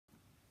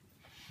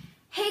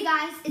Hey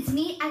guys, it's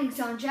me,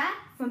 Alexandra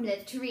from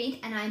Live to Read,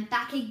 and I'm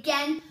back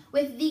again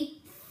with the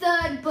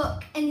third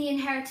book in the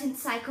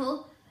inheritance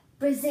cycle,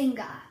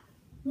 Brisingr.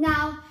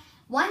 Now,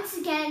 once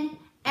again,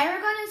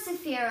 Eragon and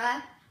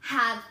Saphira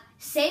have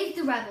saved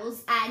the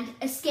rebels and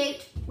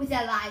escaped with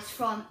their lives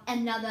from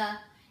another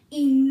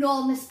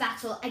enormous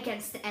battle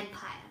against the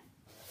Empire.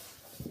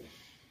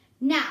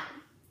 Now,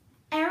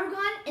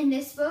 Eragon in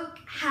this book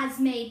has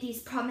made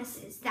these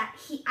promises that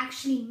he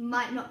actually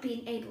might not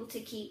be able to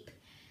keep.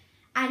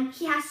 And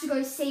he has to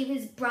go save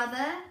his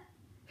brother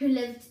who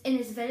lived in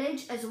his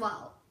village as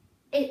well.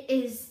 It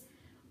is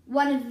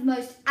one of the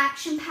most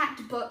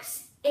action-packed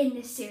books in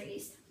this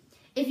series.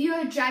 If you're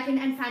a dragon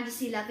and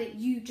fantasy lover,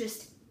 you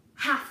just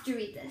have to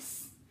read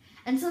this.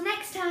 Until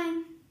next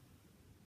time.